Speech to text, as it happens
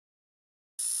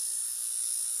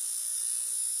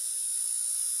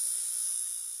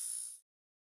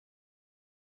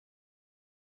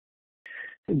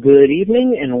Good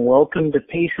evening and welcome to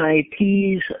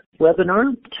PaceIT's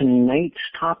webinar. Tonight's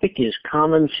topic is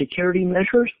Common Security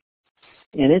Measures,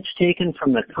 and it's taken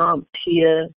from the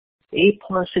CompTIA A+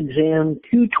 Exam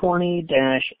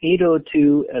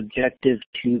 220-802 Objective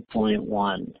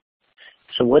 2.1.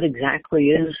 So what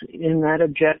exactly is in that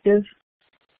objective?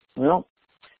 Well,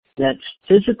 that's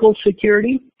physical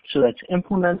security. So that's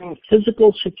implementing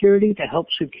physical security to help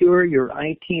secure your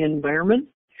IT environment.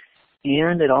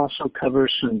 And it also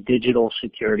covers some digital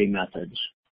security methods.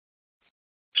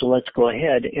 So let's go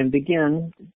ahead and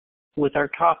begin with our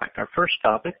topic, our first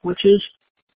topic, which is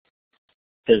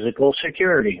physical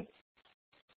security.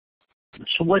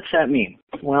 So what's that mean?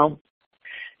 Well,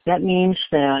 that means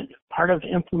that part of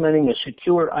implementing a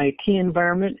secure IT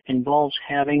environment involves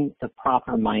having the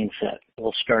proper mindset.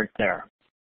 We'll start there.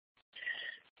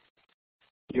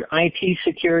 Your IT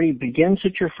security begins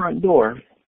at your front door,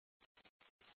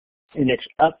 and it's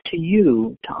up to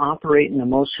you to operate in the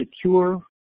most secure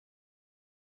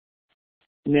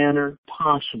manner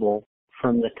possible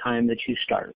from the time that you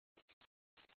start.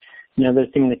 Another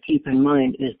thing to keep in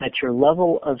mind is that your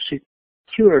level of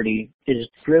security is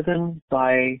driven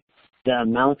by the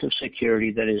amount of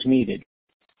security that is needed.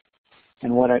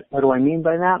 And what do I mean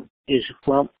by that is,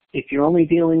 well, if you're only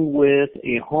dealing with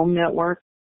a home network,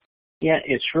 yeah,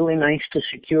 it's really nice to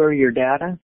secure your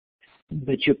data,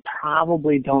 but you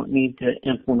probably don't need to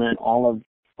implement all of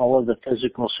the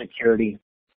physical security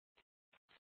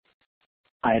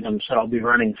items that I'll be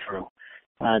running through.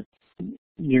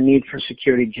 Your need for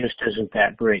security just isn't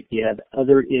that great. You have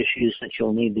other issues that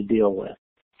you'll need to deal with.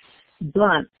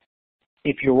 But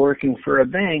if you're working for a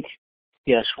bank,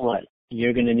 guess what?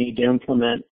 You're going to need to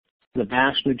implement the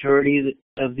vast majority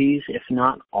of these, if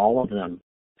not all of them.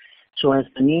 So as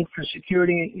the need for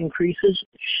security increases,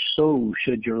 so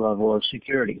should your level of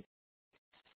security.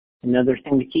 Another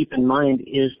thing to keep in mind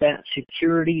is that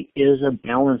security is a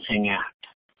balancing act.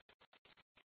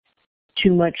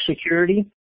 Too much security,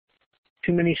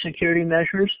 too many security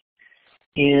measures,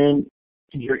 and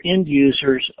your end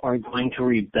users are going to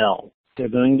rebel. They're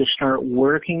going to start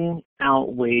working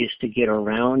out ways to get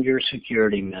around your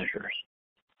security measures.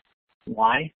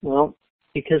 Why? Well,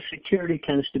 because security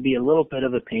tends to be a little bit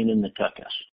of a pain in the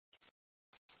tuchus.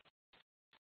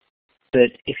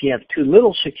 But if you have too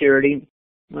little security,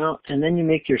 well, and then you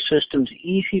make your systems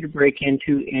easy to break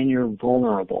into and you're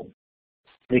vulnerable.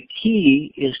 The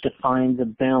key is to find the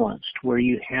balance where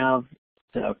you have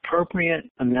the appropriate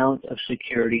amount of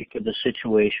security for the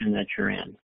situation that you're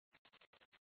in.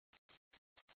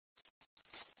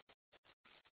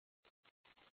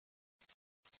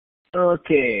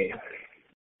 Okay.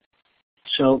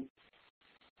 So,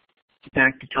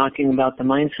 back to talking about the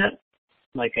mindset.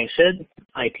 Like I said,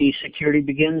 IT security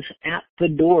begins at the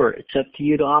door. It's up to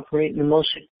you to operate in the most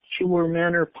secure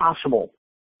manner possible.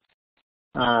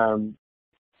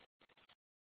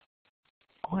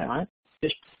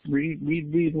 Just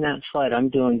reading that slide, I'm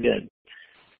doing good.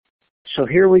 So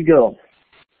here we go.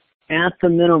 At the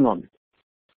minimum,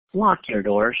 lock your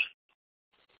doors.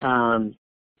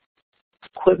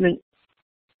 Equipment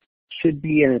should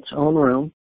be in its own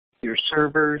room. Your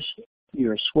servers,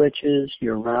 your switches,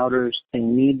 your routers, they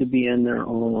need to be in their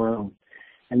own room.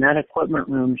 And that equipment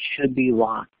room should be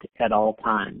locked at all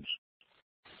times.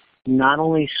 Not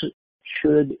only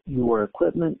should your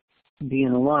equipment be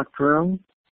in a locked room,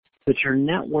 but your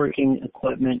networking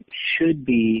equipment should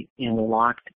be in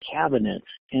locked cabinets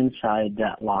inside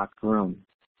that locked room.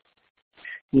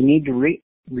 You need to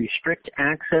restrict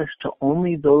access to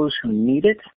only those who need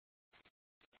it.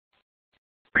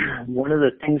 One of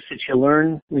the things that you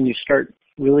learn when you start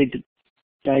really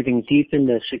diving deep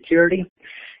into security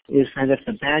is that if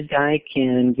the bad guy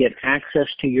can get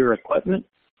access to your equipment,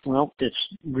 well, it's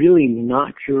really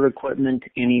not your equipment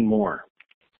anymore.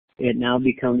 It now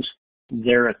becomes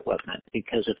their equipment,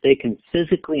 because if they can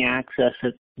physically access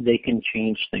it, they can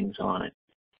change things on it.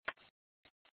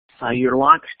 Your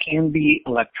locks can be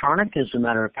electronic. As a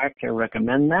matter of fact, I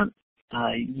recommend that.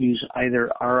 Use either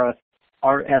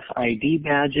RFID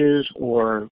badges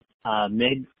or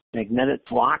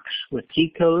magnetic locks with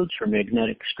key codes or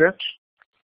magnetic strips.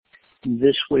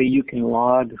 This way you can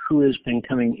log who has been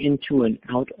coming into and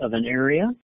out of an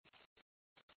area.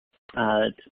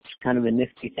 It's kind of a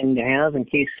nifty thing to have in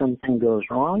case something goes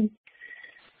wrong.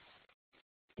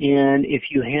 And if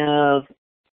you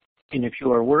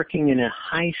are working in a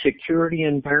high security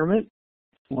environment,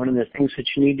 one of the things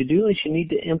that you need to do is you need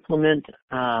to implement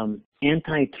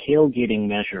anti-tailgating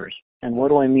measures. And what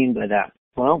do I mean by that?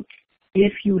 Well,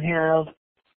 if you have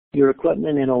your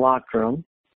equipment in a locked room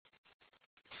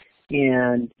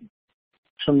and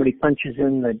somebody punches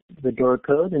in the door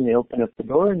code and they open up the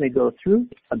door and they go through,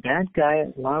 a bad guy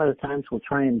a lot of the times will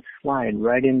try and slide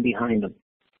right in behind them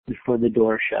before the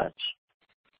door shuts.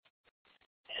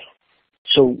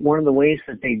 So one of the ways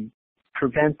that they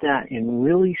prevent that in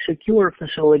really secure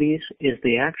facilities is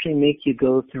they actually make you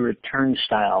go through a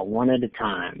turnstile one at a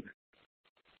time.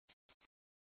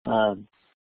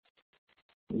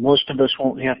 Most of us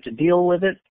won't have to deal with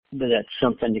it, but that's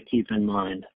something to keep in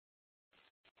mind.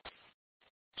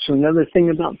 So another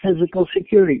thing about physical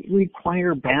security,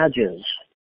 require badges.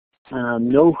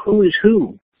 Know who is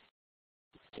who.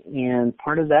 And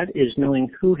part of that is knowing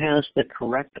who has the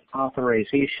correct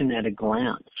authorization at a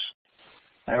glance.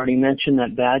 I already mentioned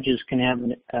that badges can have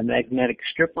a magnetic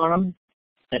strip on them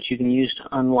that you can use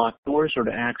to unlock doors or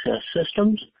to access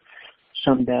systems.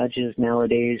 Some badges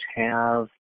nowadays have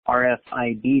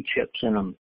RFID chips in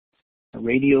them,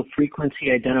 radio frequency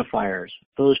identifiers.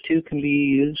 Those two can be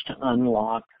used to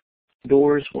unlock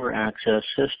doors or access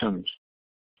systems.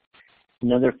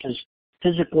 Another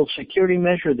physical security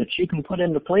measure that you can put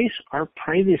into place are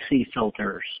privacy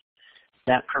filters.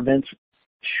 That prevents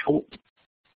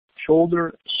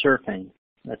shoulder surfing.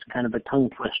 That's kind of a tongue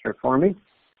twister for me.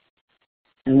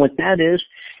 And what that is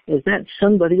that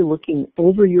somebody looking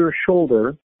over your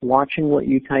shoulder watching what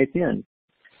you type in.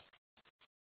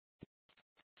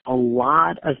 A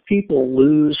lot of people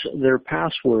lose their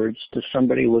passwords to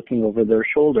somebody looking over their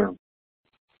shoulder.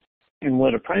 And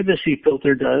what a privacy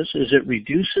filter does is it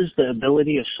reduces the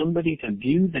ability of somebody to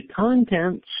view the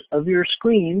contents of your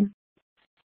screen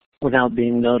without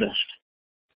being noticed.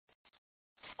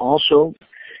 Also,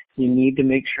 you need to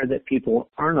make sure that people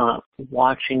are not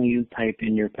watching you type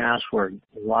in your password.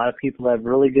 A lot of people have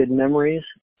really good memories,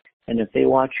 and if they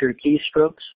watch your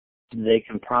keystrokes, they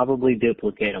can probably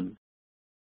duplicate them.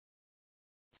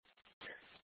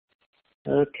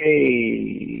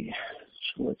 Okay,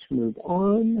 so let's move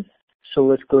on. So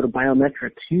let's go to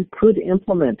biometrics. You could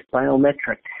implement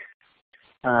biometric.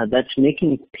 That's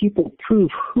making people prove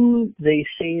who they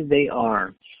say they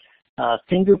are.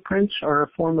 Fingerprints are a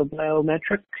form of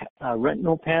biometric.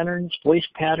 Retinal patterns, voice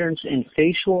patterns, and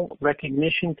facial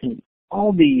recognition can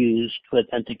all be used to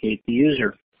authenticate the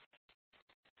user.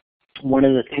 One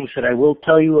of the things that I will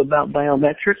tell you about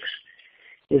biometrics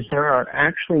is there are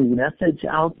actually methods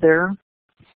out there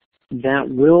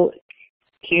that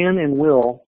can and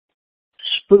will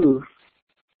spoof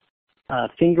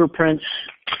fingerprints,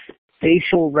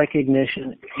 facial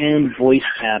recognition, and voice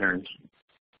patterns.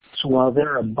 So while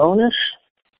they're a bonus,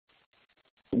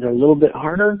 they're a little bit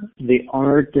harder, they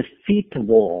are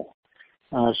defeatable.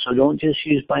 So don't just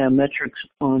use biometrics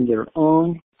on their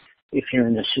own if you're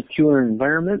in a secure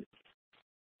environment.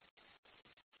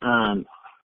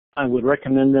 I would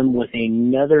recommend them with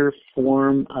another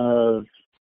form of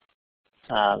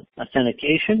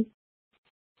authentication.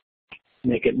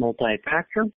 Make it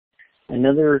multi-factor.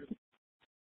 Another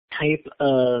type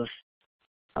of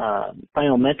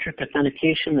biometric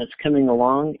authentication that's coming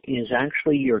along is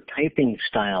actually your typing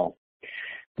style.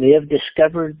 They have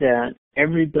discovered that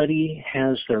everybody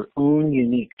has their own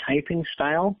unique typing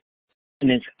style,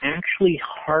 and it's actually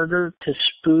harder to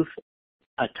spoof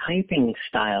a typing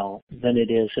style than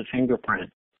it is a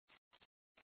fingerprint.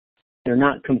 They're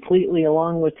not completely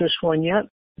along with this one yet,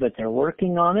 but they're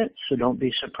working on it, so don't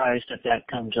be surprised if that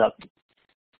comes up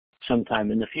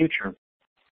sometime in the future.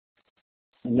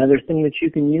 Another thing that you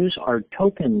can use are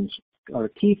tokens or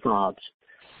key fobs.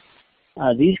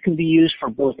 These can be used for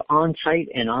both on-site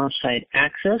and off-site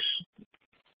access.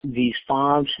 These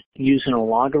fobs use an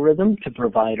algorithm to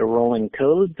provide a rolling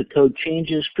code. The code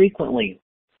changes frequently.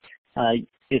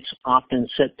 It's often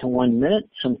set to 1 minute.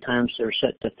 Sometimes they're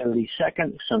set to 30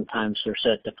 seconds. Sometimes they're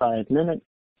set to 5 minutes.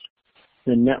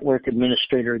 The network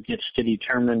administrator gets to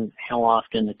determine how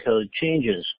often the code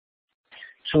changes.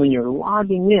 So when you're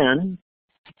logging in,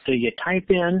 so you type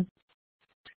in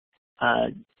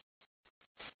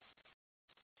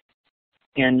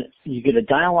and you get a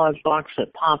dialog box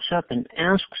that pops up and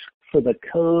asks for the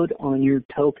code on your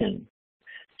token.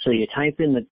 So you type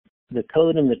in the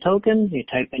code in the token, you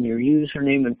type in your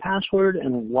username and password,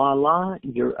 and voila,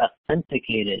 you're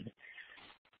authenticated.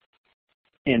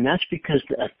 And that's because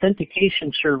the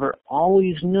authentication server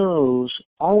always knows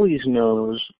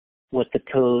what the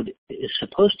code is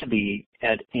supposed to be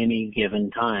at any given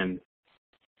time.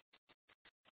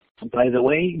 By the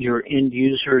way, your end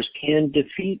users can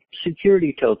defeat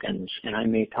security tokens, and I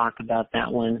may talk about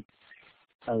that one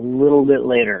a little bit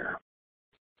later.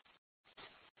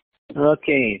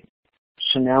 Okay,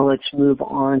 so now let's move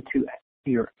on to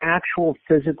your actual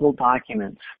physical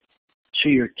documents. So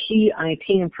your key IT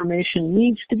information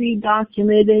needs to be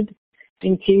documented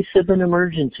In case of an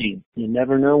emergency, you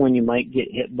never know when you might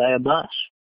get hit by a bus.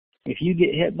 If you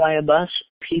get hit by a bus,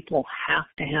 people have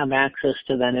to have access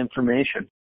to that information.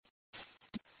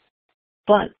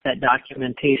 But that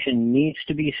documentation needs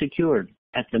to be secured,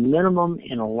 at the minimum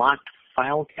in a locked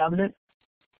file cabinet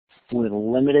with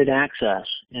limited access,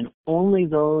 and only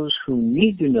those who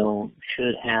need to know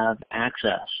should have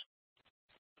access.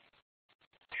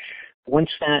 Once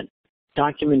that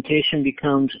documentation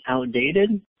becomes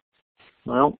outdated,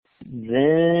 well,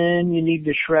 then you need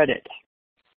to shred it.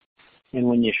 And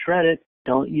when you shred it,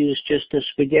 don't use just a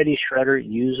spaghetti shredder,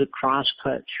 use a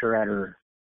crosscut shredder.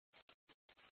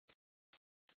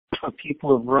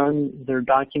 People have run their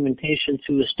documentation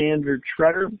through a standard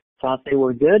shredder, thought they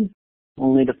were good,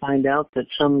 only to find out that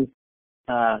some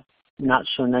not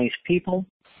so nice people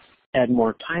had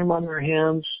more time on their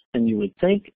hands than you would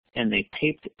think, and they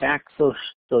taped back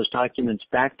those documents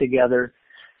back together,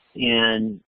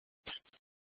 and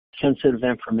sensitive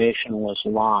information was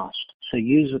lost. So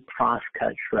use a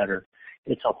crosscut shredder.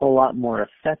 It's a whole lot more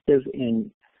effective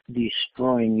in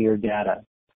destroying your data.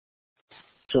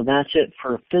 So that's it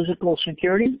for physical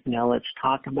security. Now let's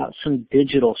talk about some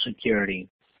digital security.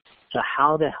 So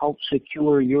how to help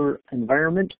secure your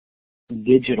environment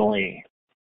digitally.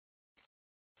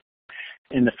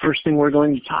 And the first thing we're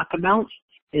going to talk about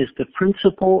is the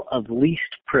principle of least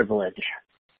privilege.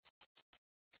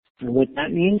 And what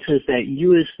that means is that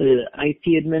you as the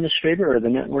IT administrator or the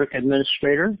network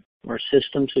administrator or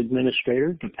systems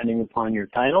administrator, depending upon your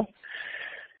title,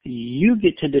 you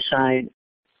get to decide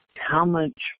how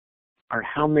much or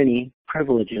how many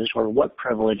privileges or what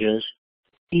privileges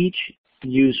each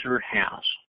user has.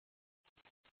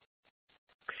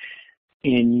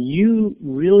 And you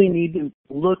really need to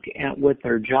look at what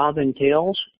their job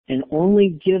entails and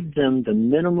only give them the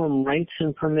minimum rights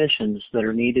and permissions that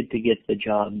are needed to get the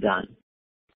job done.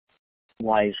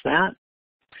 Why is that?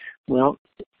 Well,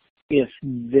 if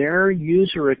their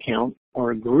user account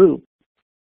or group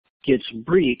gets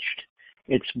breached,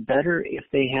 it's better if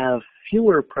they have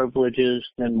fewer privileges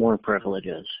than more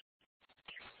privileges.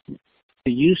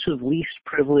 The use of least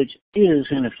privilege is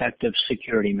an effective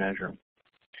security measure.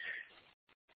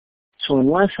 So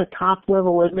unless a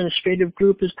top-level administrative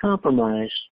group is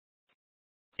compromised,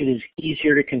 it is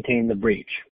easier to contain the breach.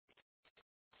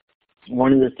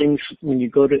 One of the things when you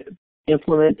go to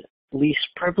implement least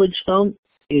privilege, though,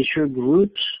 is your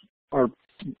groups or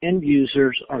end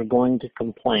users are going to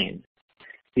complain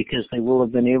because they will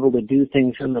have been able to do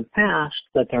things in the past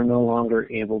that they're no longer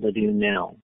able to do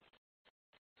now.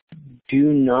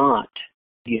 Do not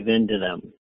give in to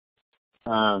them.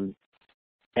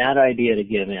 Bad idea to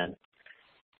give in.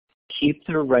 Keep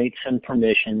their rights and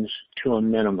permissions to a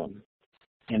minimum.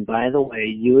 And by the way,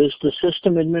 you as the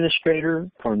system administrator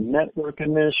or network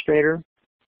administrator,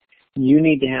 you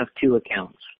need to have two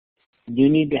accounts. You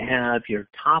need to have your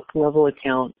top level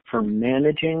account for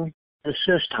managing the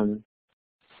system,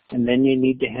 and then you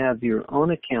need to have your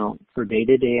own account for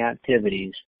day-to-day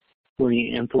activities where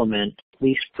you implement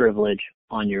least privilege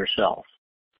on yourself.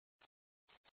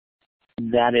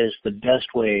 That is the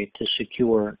best way to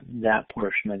secure that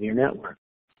portion of your network.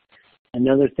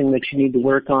 Another thing that you need to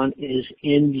work on is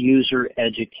end user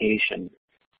education.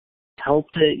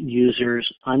 Help the users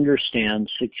understand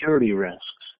security risks.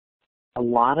 A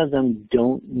lot of them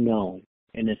don't know,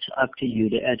 and it's up to you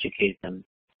to educate them.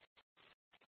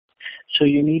 So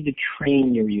you need to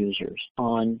train your users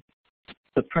on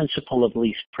the principle of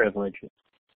least privilege,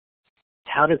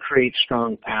 how to create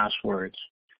strong passwords,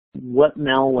 what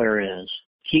malware is,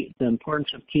 the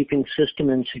importance of keeping system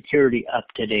and security up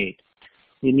to date.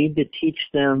 You need to teach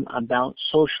them about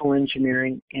social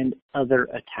engineering and other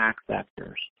attack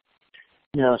vectors.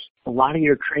 Now, a lot of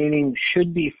your training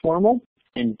should be formal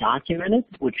and documented,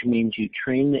 which means you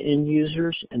train the end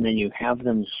users and then you have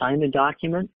them sign a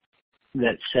document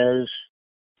that says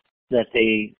that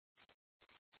they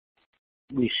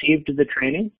received the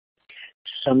training.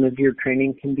 Some of your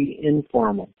training can be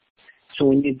informal. So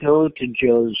when you go to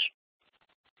Joe's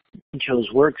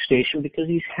workstation because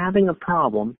he's having a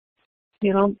problem,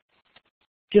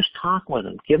 just talk with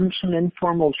him. Give him some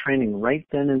informal training right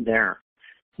then and there.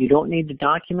 You don't need to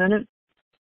document it,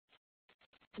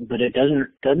 but it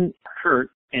doesn't hurt,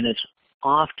 and it's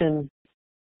often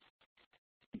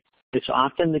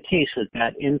the case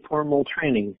that informal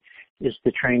training is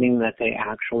the training that they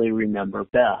actually remember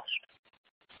best.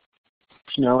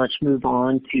 So now let's move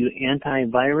on to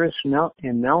antivirus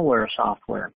and malware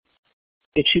software.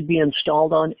 It should be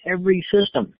installed on every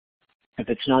system. If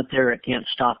it's not there, it can't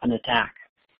stop an attack.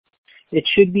 It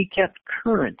should be kept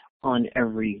current on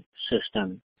every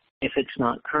system. If it's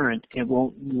not current, it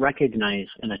won't recognize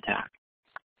an attack.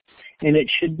 And it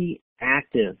should be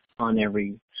active on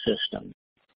every system.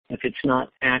 If it's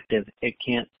not active, it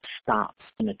can't stop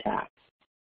an attack.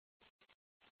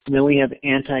 And then we have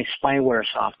anti-spyware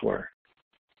software.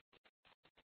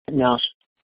 Now,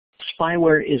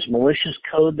 spyware is malicious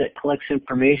code that collects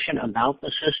information about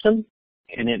the system,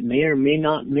 and it may or may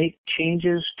not make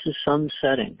changes to some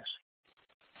settings.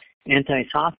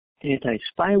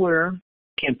 Anti-spyware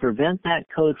can prevent that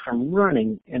code from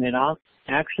running, and it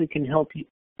actually can help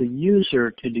the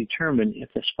user to determine if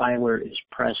the spyware is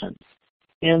present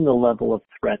and the level of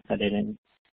threat that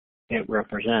it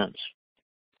represents.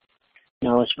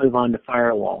 Now let's move on to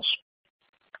firewalls.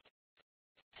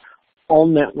 All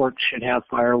networks should have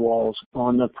firewalls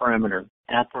on the perimeter,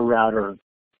 at the router,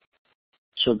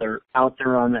 so they're out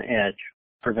there on the edge,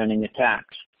 preventing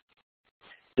attacks.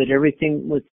 But everything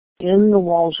within the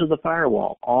walls of the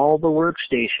firewall, all the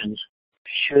workstations,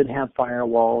 should have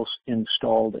firewalls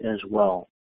installed as well.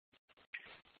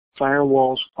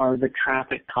 Firewalls are the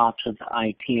traffic cops of the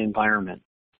IT environment.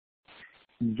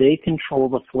 They control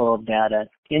the flow of data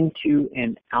into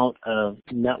and out of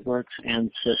networks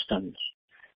and systems.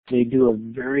 They do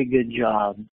a very good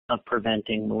job of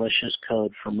preventing malicious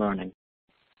code from running.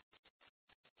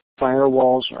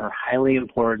 Firewalls are highly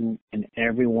important, and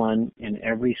everyone in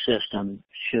every system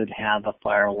should have a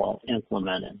firewall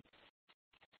implemented.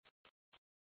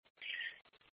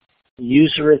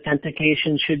 User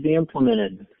authentication should be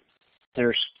implemented.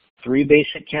 There's 3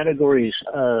 basic categories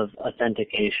of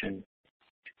authentication.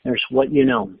 There's what you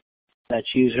know. That's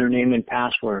username and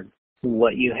password.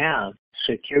 What you have,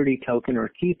 security token or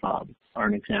key fob are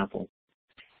an example.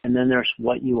 And then there's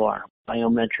what you are,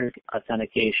 biometric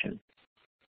authentication.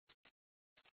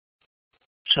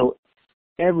 So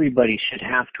everybody should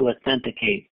have to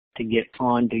authenticate to get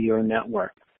onto your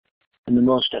network. And the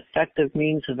most effective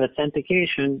means of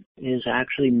authentication is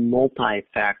actually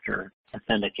multi-factor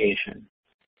authentication.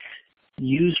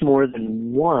 Use more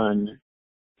than one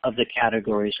of the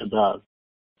categories above.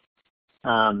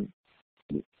 A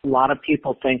lot of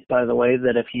people think, by the way,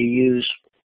 that if you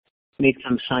make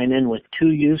them sign in with 2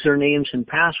 usernames and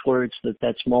passwords,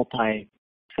 that's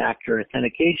multi-factor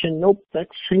authentication. Nope, that's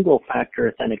single-factor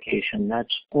authentication.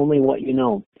 That's only what you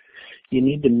know. You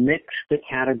need to mix the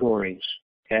categories,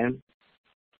 okay?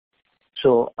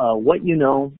 So what you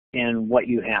know and what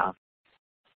you have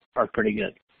are pretty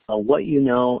good. What you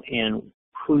know and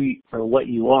what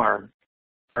you are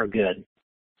good.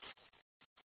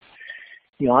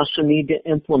 You also need to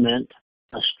implement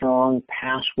a strong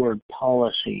password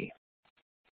policy.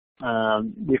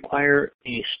 Require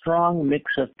a strong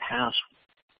mix of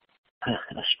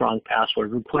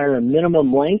require a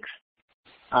minimum length,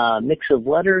 mix of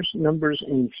letters, numbers,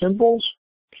 and symbols,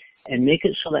 and make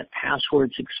it so that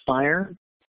passwords expire,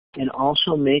 and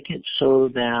also make it so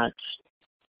that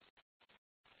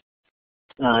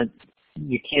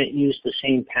you can't use the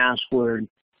same password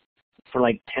for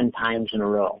like 10 times in a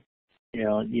row. You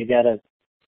know, you gotta,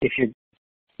 if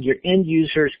your end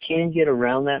users can get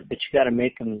around that, but you gotta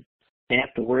make them, they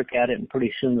have to work at it, and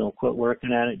pretty soon they'll quit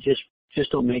working at it. Just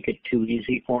don't make it too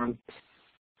easy for them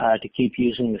to keep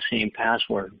using the same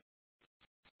password.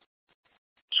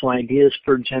 So ideas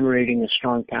for generating a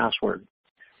strong password.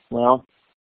 Well,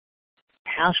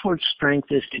 password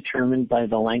strength is determined by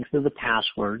the length of the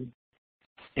password,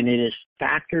 and it is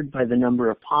factored by the number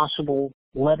of possible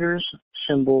letters,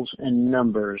 symbols, and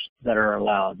numbers that are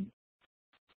allowed.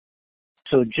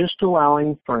 So just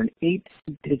allowing for an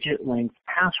 8-digit length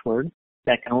password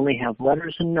that can only have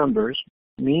letters and numbers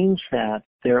means that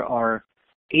there are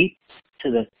 8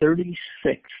 to the 36th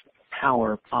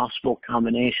power possible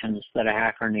combinations that a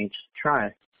hacker needs to try.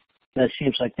 That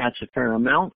seems like that's a fair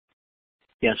amount.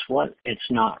 Guess what? It's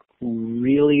not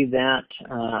really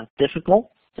that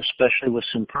difficult, especially with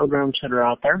some programs that are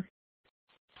out there.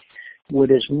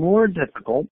 What is more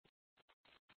difficult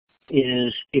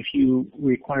is if you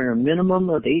require a minimum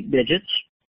of 8 digits,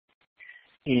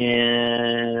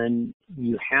 and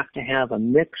you have to have a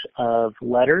mix of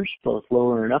letters, both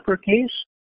lower and uppercase,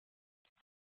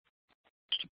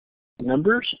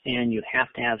 numbers, and you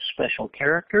have to have special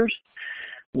characters.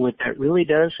 What that really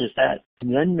does is that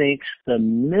then makes the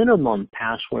minimum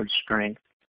password strength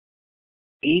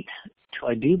 8 to,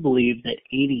 I do believe, the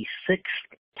 86th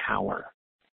power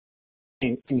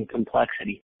in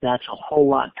complexity. That's a whole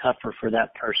lot tougher for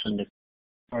that person to,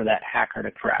 or that hacker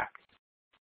to crack.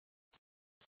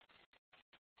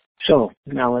 So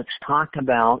now let's talk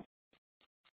about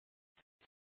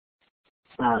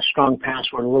strong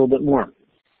password a little bit more.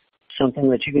 Something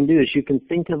that you can do is you can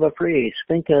think of a phrase.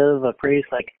 Think of a phrase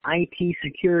like IT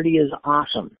security is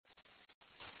awesome.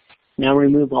 Now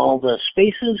remove all the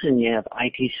spaces and you have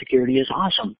IT security is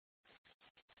awesome.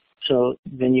 So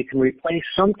then you can replace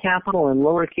some capital and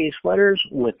lowercase letters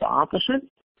with the opposite.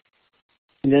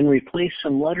 And then replace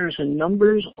some letters and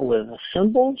numbers with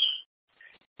symbols.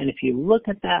 And if you look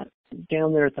at that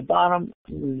down there at the bottom,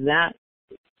 that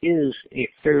is a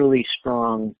fairly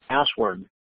strong password.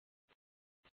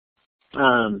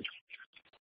 And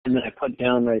then I put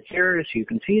down right there, as you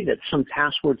can see, that some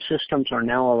password systems are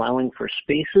now allowing for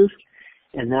spaces,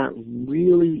 and that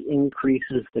really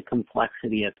increases the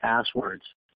complexity of passwords.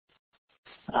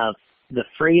 The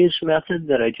phrase method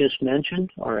that I just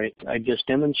mentioned, or I just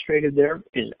demonstrated there,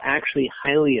 is actually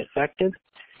highly effective,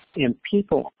 and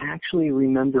people actually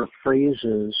remember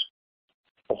phrases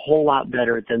a whole lot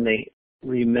better than they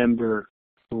remember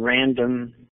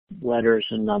random letters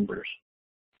and numbers.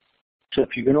 So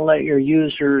if you're going to let your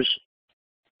users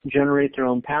generate their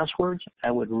own passwords,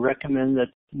 I would recommend that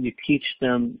you teach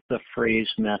them the phrase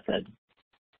method.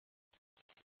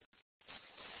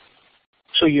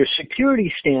 So your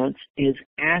security stance is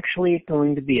actually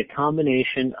going to be a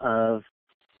combination of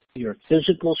your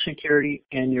physical security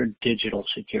and your digital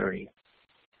security.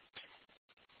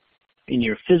 And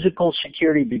your physical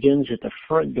security begins at the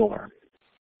front door,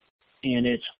 and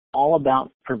it's all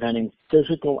about preventing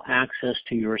physical access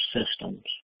to your systems.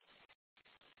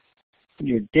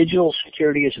 Your digital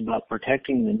security is about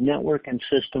protecting the network and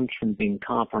systems from being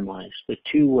compromised. The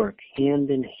two work hand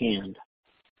in hand.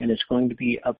 And it's going to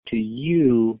be up to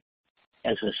you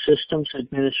as a systems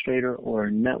administrator or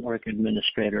a network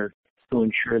administrator to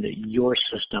ensure that your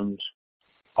systems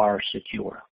are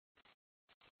secure.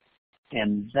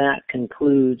 And that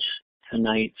concludes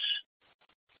tonight's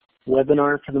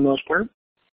webinar for the most part.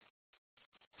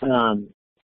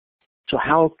 So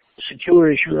how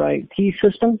secure is your IT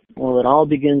system? Well, it all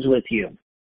begins with you.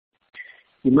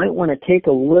 You might want to take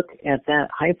a look at that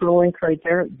hyperlink right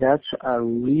there. That's a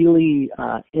really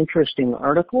interesting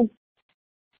article.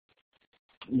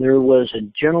 There was a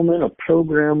gentleman, a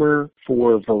programmer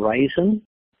for Verizon.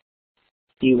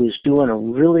 He was doing a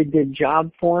really good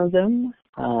job for them.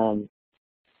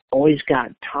 Always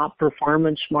got top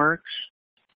performance marks.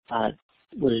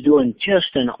 Was doing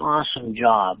just an awesome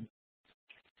job.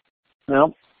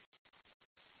 Well,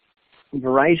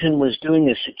 Verizon was doing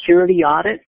a security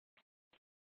audit,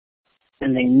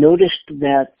 and they noticed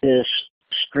that this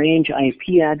strange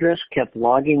IP address kept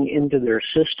logging into their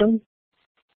system.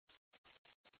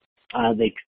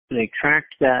 They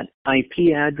tracked that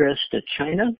IP address to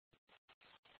China,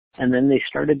 and then they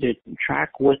started to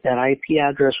track what that IP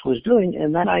address was doing,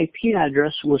 and that IP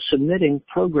address was submitting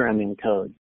programming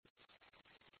code.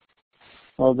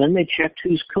 Well, then they checked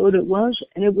whose code it was,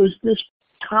 and it was this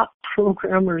top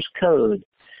programmer's code.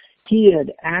 He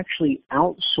had actually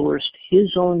outsourced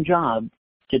his own job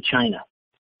to China.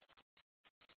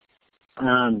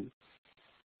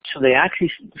 So they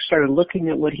actually started looking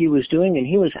at what he was doing, and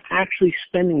he was actually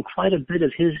spending quite a bit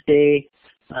of his day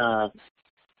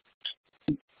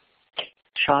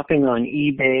shopping on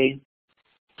eBay,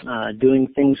 doing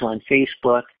things on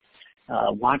Facebook,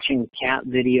 watching cat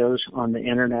videos on the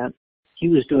internet. He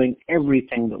was doing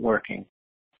everything but working.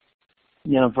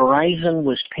 Now, Verizon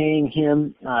was paying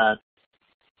him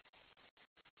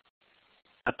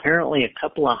apparently a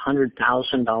couple of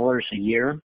 $100,000 a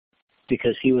year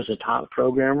because he was a top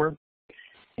programmer,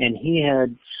 and he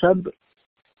had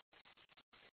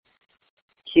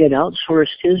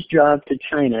outsourced his job to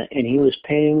China, and he was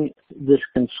paying this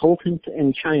consultant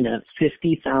in China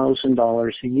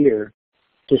 $50,000 a year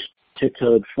just to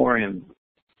code for him.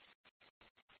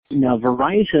 Now,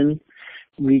 Verizon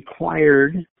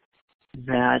required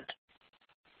that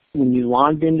when you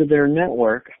logged into their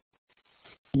network,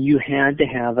 you had to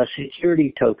have a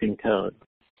security token code.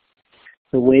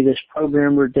 The way this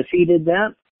programmer defeated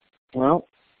that, well,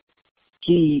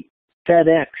 he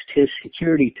FedExed his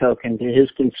security token to his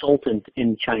consultant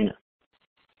in China.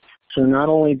 So not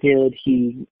only did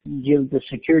he give the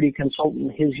security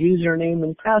consultant his username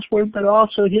and password, but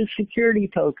also his security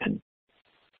token.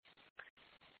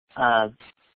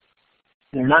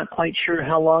 They're not quite sure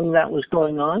how long that was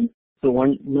going on.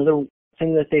 Another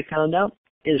thing that they found out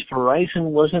is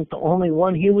Verizon wasn't the only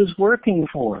one he was working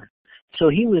for. So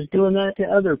he was doing that to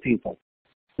other people.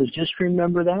 So just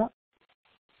remember that.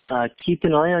 Keep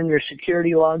an eye on your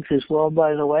security logs as well,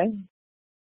 by the way.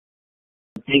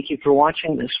 Thank you for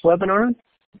watching this webinar.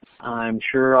 I'm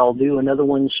sure I'll do another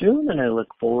one soon, and I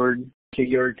look forward to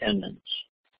your attendance.